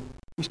this, and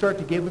you start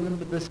to give them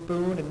the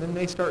spoon, and then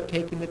they start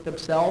taking it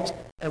themselves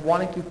and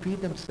wanting to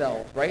feed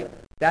themselves, right?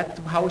 That's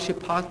how it should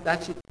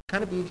that should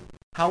kind of be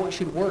how it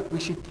should work. We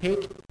should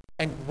take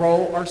and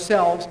grow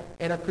ourselves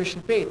in our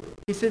Christian faith.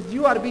 He says,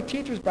 you ought to be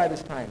teachers by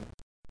this time.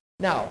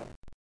 Now,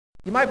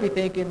 you might be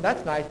thinking,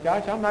 that's nice,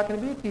 Josh. I'm not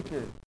going to be a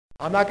teacher.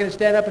 I'm not going to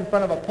stand up in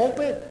front of a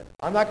pulpit.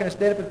 I'm not going to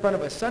stand up in front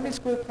of a Sunday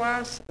school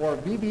class or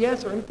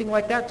VBS or anything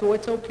like that, so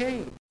it's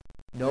okay.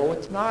 No,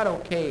 it's not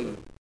okay.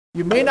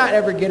 You may not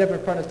ever get up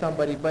in front of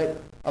somebody,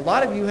 but a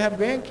lot of you have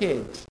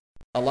grandkids.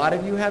 A lot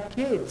of you have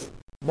kids.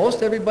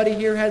 Most everybody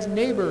here has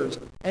neighbors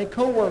and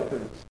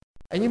coworkers.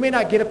 And you may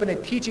not get up in a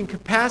teaching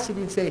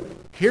capacity and say,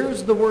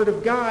 here's the word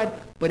of God,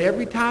 but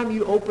every time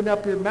you open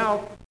up your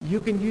mouth, you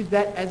can use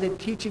that as a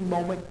teaching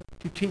moment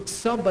to teach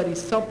somebody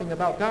something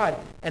about God.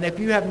 And if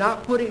you have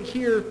not put it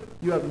here,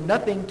 you have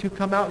nothing to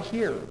come out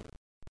here.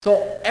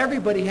 So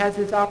everybody has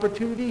this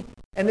opportunity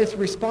and this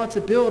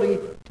responsibility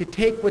to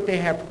take what they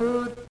have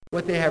heard,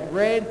 what they have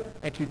read,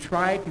 and to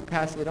try to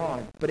pass it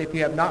on. But if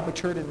you have not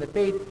matured in the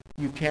faith,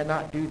 you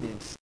cannot do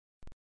this.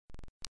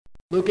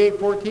 Luke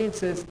 8:14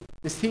 says,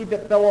 the seed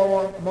that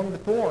fell among the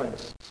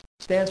thorns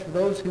stands for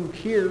those who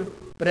hear,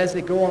 but as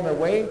they go on their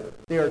way,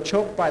 they are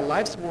choked by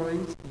life's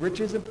worries,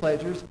 riches, and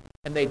pleasures,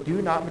 and they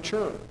do not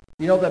mature.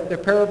 You know the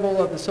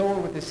parable of the sower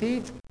with the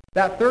seeds?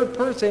 That third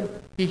person,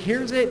 he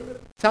hears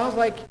it, sounds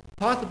like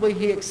possibly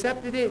he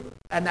accepted it,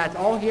 and that's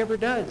all he ever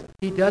does.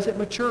 He doesn't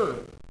mature.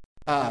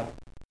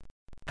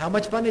 How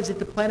much fun is it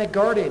to plant a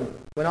garden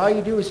when all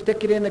you do is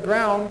stick it in the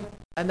ground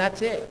and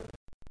that's it?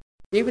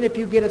 Even if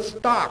you get a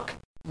stalk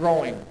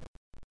growing,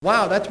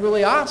 wow, that's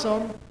really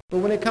awesome, but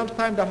when it comes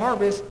time to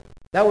harvest,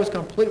 that was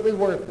completely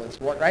worthless,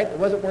 right? It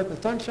wasn't worth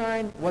the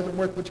sunshine, it wasn't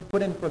worth what you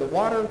put in for the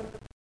water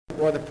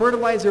or the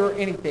fertilizer or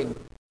anything.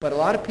 But a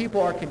lot of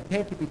people are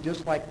content to be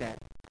just like that,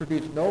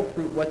 produce no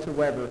fruit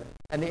whatsoever.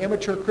 And the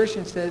immature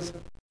Christian says,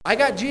 I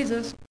got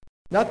Jesus,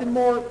 nothing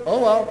more,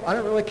 oh well, I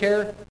don't really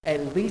care,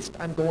 at least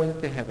I'm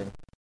going to heaven.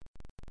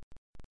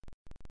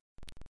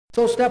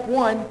 So step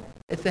 1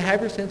 is to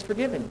have your sins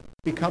forgiven,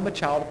 become a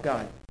child of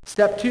God.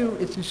 Step 2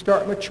 is to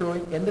start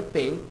maturing in the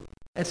faith.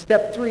 And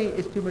step 3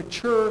 is to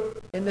mature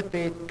in the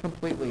faith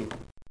completely.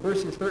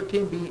 Verses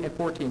 13b and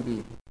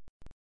 14b.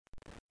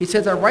 He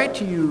says, I write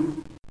to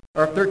you,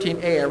 or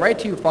 13a, I write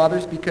to you,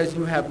 fathers, because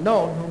you have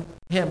known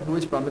him who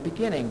is from the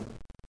beginning.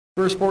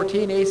 Verse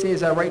 14a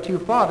says, I write to you,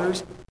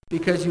 fathers,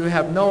 because you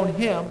have known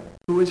him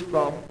who is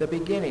from the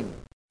beginning.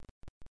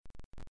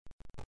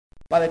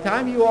 By the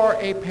time you are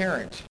a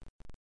parent,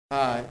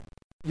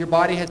 your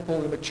body has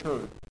fully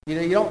matured.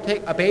 You don't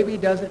take, a baby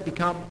doesn't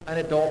become an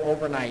adult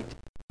overnight.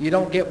 You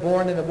don't get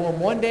born in the womb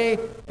one day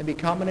and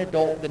become an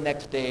adult the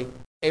next day,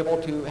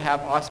 able to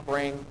have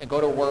offspring and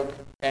go to work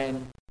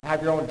and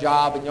have your own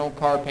job and your own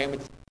car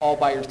payments all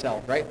by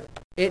yourself, right?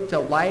 It's a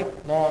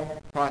lifelong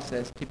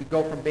process to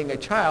go from being a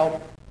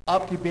child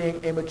up to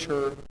being a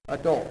mature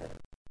adult.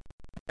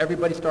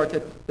 Everybody starts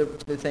at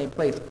the same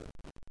place.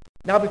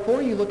 Now,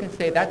 before you look and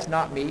say, that's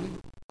not me,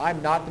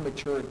 I'm not the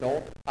mature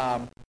adult,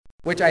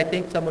 which I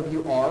think some of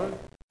you are.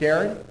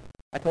 Darren,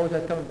 I told you I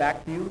was coming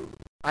back to you.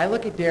 I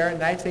look at Darren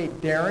and I say,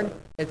 Darren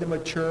is a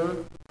mature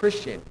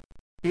Christian.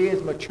 He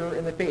is mature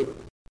in the faith.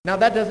 Now,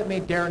 that doesn't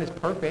mean Darren is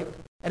perfect.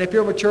 And if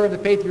you're mature in the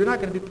faith, you're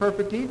not going to be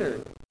perfect either.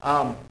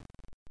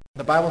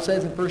 The Bible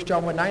says in 1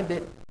 John 1:9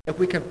 that if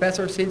we confess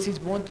our sins, he's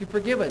willing to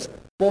forgive us.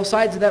 Both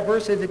sides of that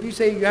verse says if you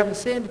say you haven't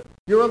sinned,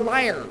 you're a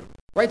liar.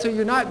 Right? So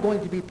you're not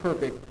going to be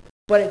perfect.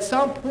 But at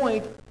some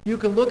point, you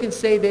can look and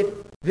say that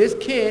this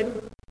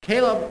kid,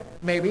 Caleb,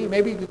 maybe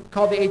you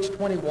call the age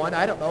 21,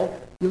 I don't know.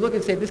 You look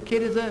and say this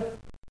kid is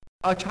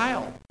a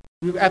child.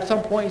 At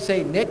some point you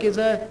say Nick is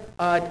a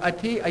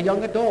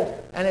young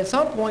adult. And at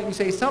some point you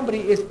say somebody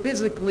is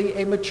physically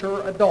a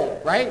mature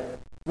adult, right?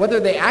 Whether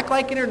they act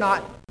like it or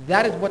not,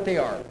 that is what they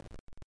are.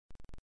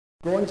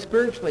 Growing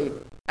spiritually,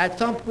 at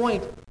some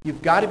point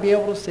you've got to be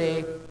able to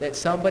say that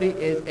somebody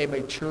is a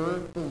mature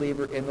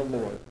believer in the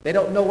Lord. They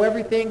don't know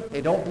everything.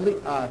 They don't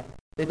believe.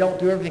 They don't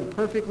do everything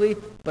perfectly,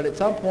 but at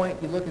some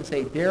point you look and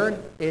say, Darren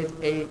is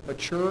a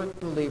mature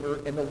believer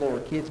in the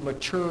Lord. He is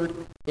matured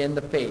in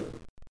the faith.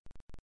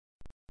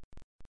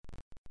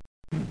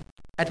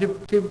 And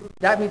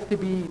that means to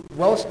be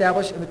well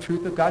established in the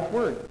truth of God's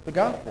word, the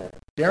gospel.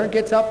 Darren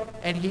gets up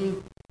and he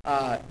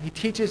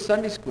teaches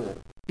Sunday school.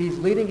 He's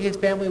leading his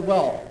family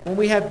well. When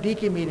we have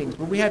deacon meetings,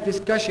 when we have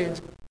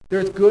discussions,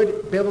 there's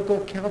good biblical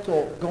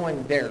counsel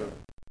going there.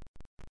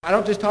 I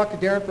don't just talk to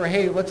Darren for,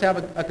 hey, let's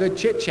have a good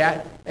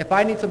chit-chat. If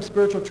I need some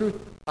spiritual truth,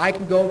 I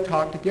can go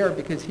talk to Darren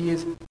because he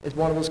is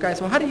one of those guys.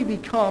 So how do you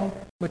become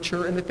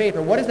mature in the faith?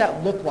 Or what does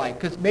that look like?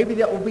 Because maybe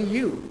that will be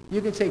you.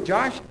 You can say,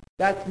 Josh,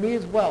 that's me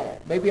as well.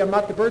 Maybe I'm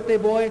not the birthday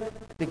boy,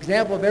 the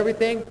example of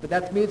everything, but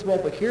that's me as well.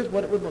 But here's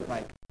what it would look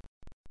like.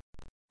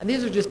 And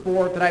these are just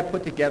 4 that I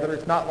put together.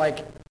 It's not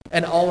like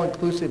an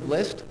all-inclusive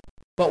list.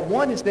 But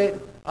one is that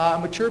a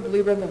mature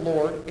believer in the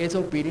Lord is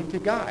obedient to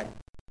God.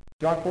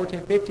 John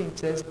 14:15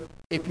 says,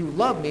 if you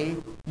love me,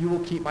 you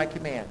will keep my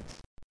commands.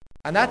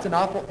 And that's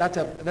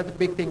a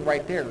big thing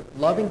right there.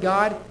 Loving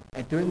God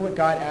and doing what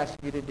God asks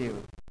you to do.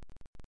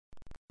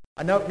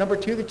 Number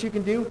 2 that you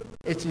can do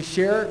is to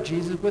share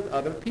Jesus with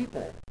other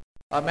people.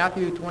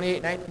 Matthew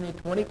 28:19 and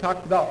 20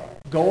 talks about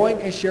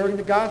going and sharing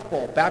the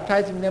gospel,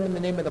 baptizing them in the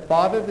name of the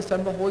Father, the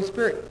Son, and the Holy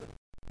Spirit.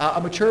 A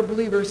mature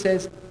believer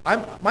says,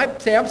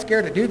 might say, I'm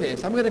scared to do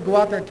this. I'm going to go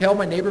out there and tell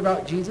my neighbor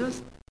about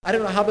Jesus. I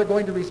don't know how they're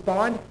going to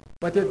respond,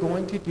 but they're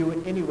going to do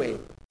it anyway.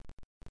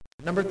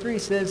 Number 3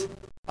 says,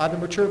 the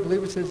mature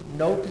believer says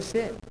no to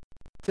sin.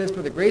 It says,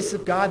 for the grace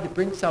of God that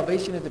brings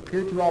salvation has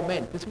appeared to all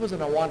men. This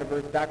wasn't a Wanda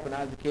verse back when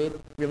I was a kid.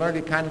 We learned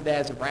it kind of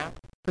as a rap.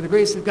 For the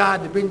grace of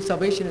God that brings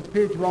salvation has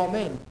appeared to all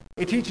men.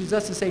 It teaches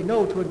us to say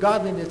no to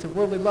ungodliness and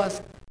worldly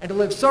lust and to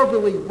live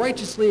soberly,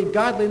 righteously, and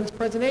godly in this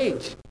present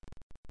age.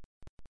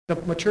 The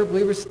mature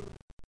believers,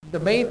 the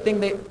main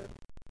thing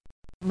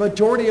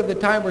majority of the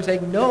time we're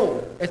saying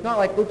no. It's not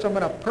like, oops, I'm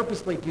going to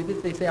purposely do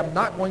this. They say, I'm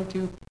not going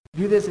to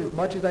do this as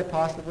much as I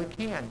possibly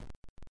can.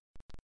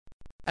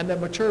 And the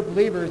mature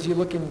believers, you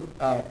look in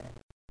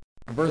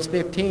verse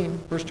 15,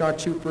 1 John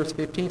 2, verse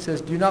 15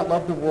 says, do not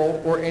love the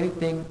world or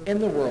anything in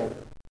the world.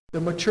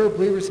 The mature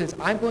believer says,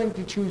 I'm going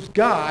to choose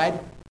God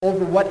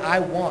over what I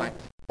want,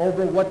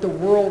 over what the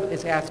world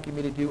is asking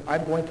me to do.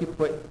 I'm going to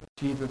put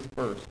Jesus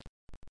first.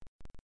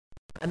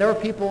 And there were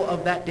people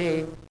of that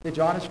day that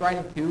John is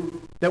writing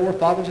to that were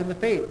fathers in the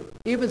faith.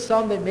 Even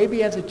some that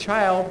maybe as a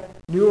child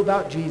knew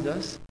about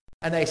Jesus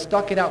and they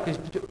stuck it out. Because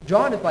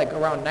John is like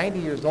around 90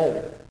 years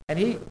old. And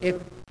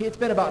it's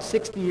been about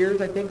 60 years,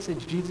 I think,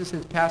 since Jesus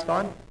has passed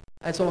on.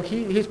 And so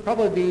he's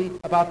probably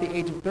about the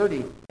age of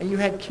 30. And you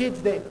had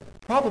kids that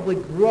probably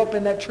grew up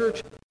in that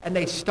church and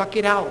they stuck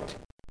it out.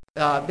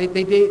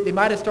 They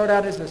might have started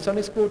out as a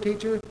Sunday school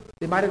teacher.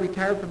 They might have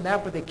retired from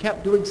that, but they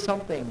kept doing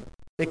something.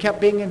 They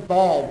kept being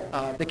involved.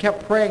 They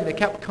kept praying. They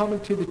kept coming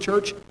to the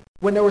church.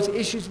 When there was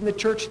issues in the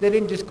church, they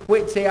didn't just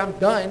quit and say, I'm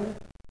done.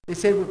 They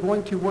said, we're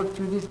going to work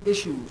through these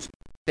issues.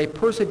 They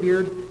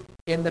persevered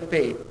in the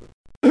faith.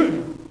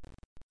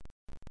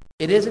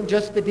 It isn't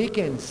just the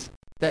deacons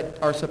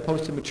that are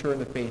supposed to mature in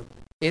the faith.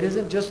 It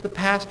isn't just the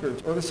pastors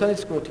or the Sunday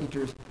school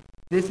teachers.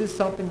 This is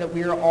something that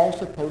we are all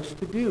supposed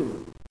to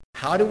do.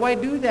 How do I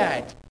do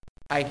that?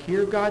 I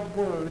hear God's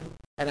word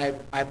and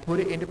I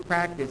put it into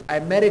practice. I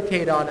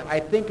meditate on it.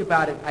 I think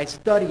about it. I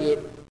study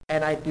it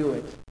and I do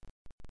it.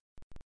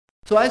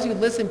 So as you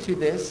listen to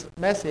this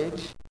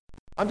message,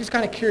 I'm just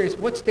kind of curious,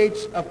 what stage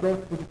of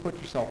growth would you put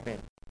yourself in?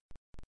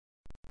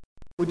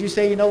 Would you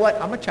say, you know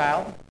what, I'm a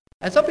child?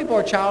 And some people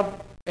are a child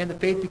in the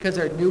faith because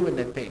they're new in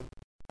the faith.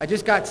 I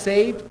just got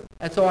saved,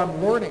 and so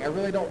I'm learning. I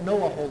really don't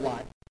know a whole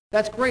lot.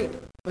 That's great.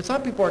 But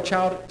some people are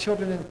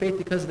children in the faith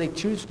because they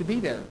choose to be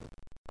there.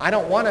 I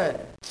don't want to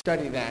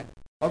study that.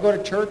 I'll go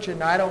to church,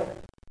 and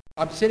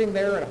I'm sitting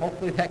there, and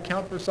hopefully that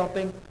counts for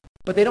something.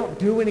 But they don't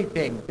do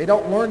anything. They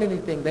don't learn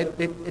anything.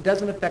 It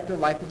doesn't affect their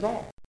life at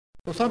all.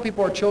 So some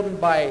people are children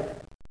by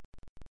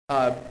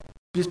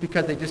just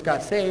because they just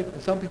got saved,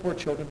 and some people are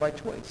children by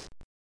choice.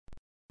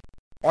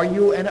 Are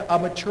you a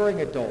maturing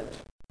adult?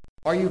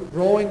 Are you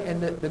growing in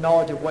the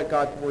knowledge of what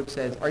God's word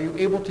says? Are you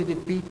able to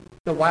defeat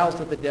the wiles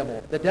of the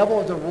devil? The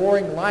devil is a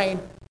roaring lion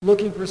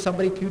looking for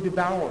somebody to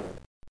devour.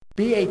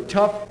 Be a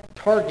tough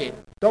target.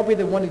 Don't be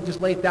the one who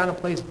just lays down and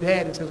plays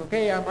dead and says,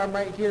 okay, I'm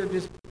right here,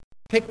 just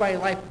take my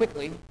life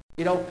quickly.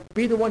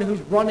 Be the one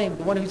who's running,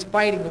 the one who's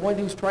fighting, the one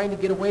who's trying to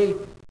get away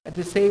and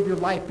to save your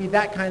life. Be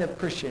that kind of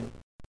Christian,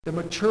 the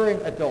maturing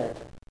adult.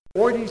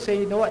 Or do you say,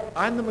 you know what,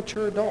 I'm the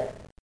mature adult.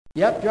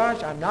 Yep,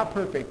 Josh, I'm not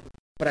perfect,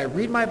 but I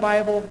read my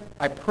Bible,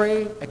 I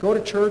pray, I go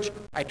to church,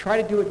 I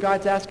try to do what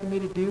God's asking me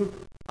to do.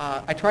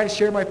 I try to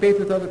share my faith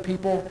with other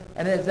people,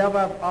 and as I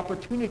have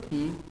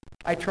opportunity,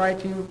 I try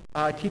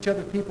to teach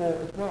other people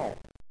as well.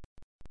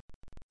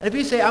 And if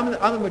you say, I'm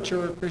a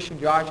mature Christian,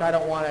 Josh, I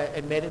don't want to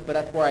admit it, but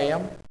that's where I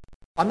am,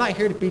 I'm not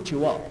here to beat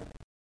you up.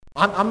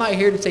 I'm not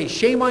here to say,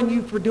 shame on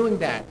you for doing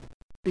that.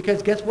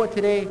 Because guess what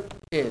today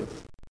is?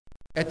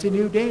 It's a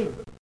new day.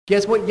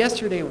 Guess what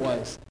yesterday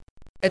was?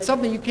 It's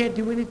something you can't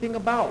do anything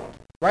about,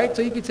 right?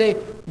 So you could say,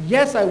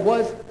 yes, I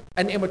was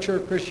an immature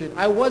Christian.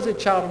 I was a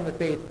child in the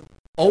faith.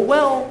 Oh,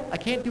 well, I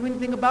can't do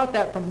anything about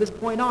that. From this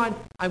point on,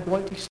 I'm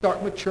going to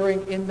start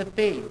maturing in the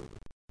faith.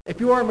 If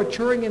you are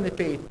maturing in the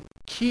faith,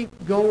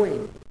 keep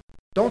going.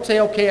 Don't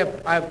say, okay,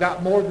 I've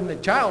got more than the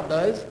child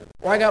does,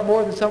 or I got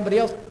more than somebody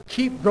else.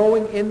 Keep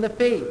growing in the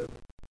faith.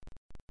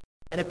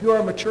 And if you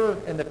are mature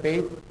in the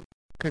faith,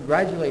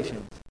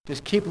 congratulations.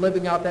 Just keep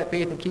living out that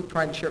faith and keep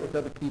trying to share it with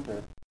other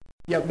people.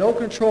 You have no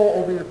control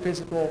over your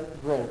physical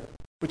growth,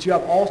 but you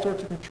have all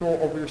sorts of control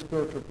over your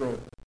spiritual growth.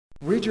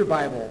 Read your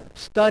Bible,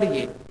 study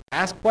it,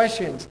 ask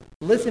questions,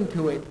 listen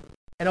to it,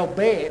 and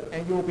obey it,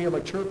 and you will be a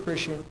mature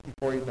Christian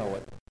before you know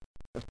it.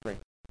 Let's pray.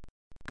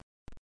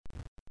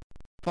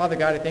 Father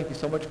God, I thank you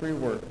so much for your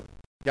word.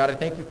 God, I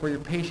thank you for your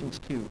patience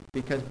too,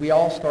 because we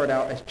all start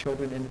out as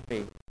children in the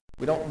faith.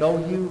 We don't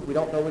know you. We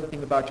don't know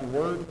anything about your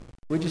word.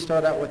 We just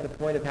start out with the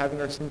point of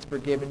having our sins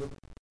forgiven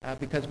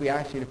because we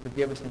ask you to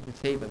forgive us and to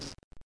save us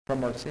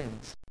from our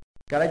sins.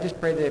 God, I just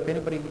pray that if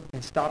anybody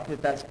has stopped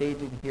at that stage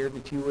in here,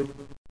 that you would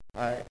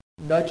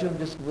nudge them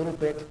just a little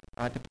bit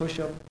to push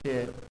them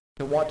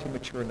to want to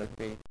mature in their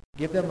faith.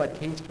 Give them a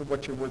taste for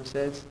what your word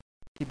says,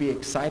 to be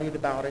excited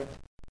about it,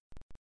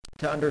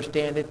 to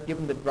understand it. Give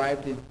them the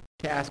drive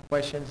to ask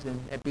questions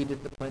and be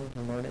disciplined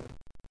to learn it.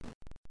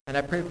 And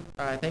I pray,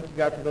 thank you,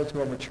 God, for those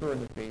who are mature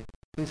in the faith.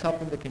 Please help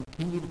them to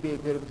continue to be a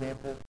good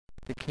example,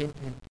 to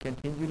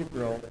continue to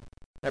grow. And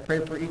I pray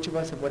for each of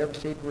us in whatever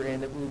stage we're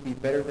in that we will be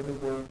better than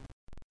we were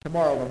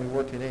tomorrow than we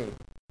were today.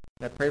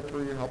 And I pray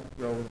for your help to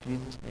grow in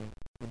Jesus' name.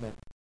 Amen.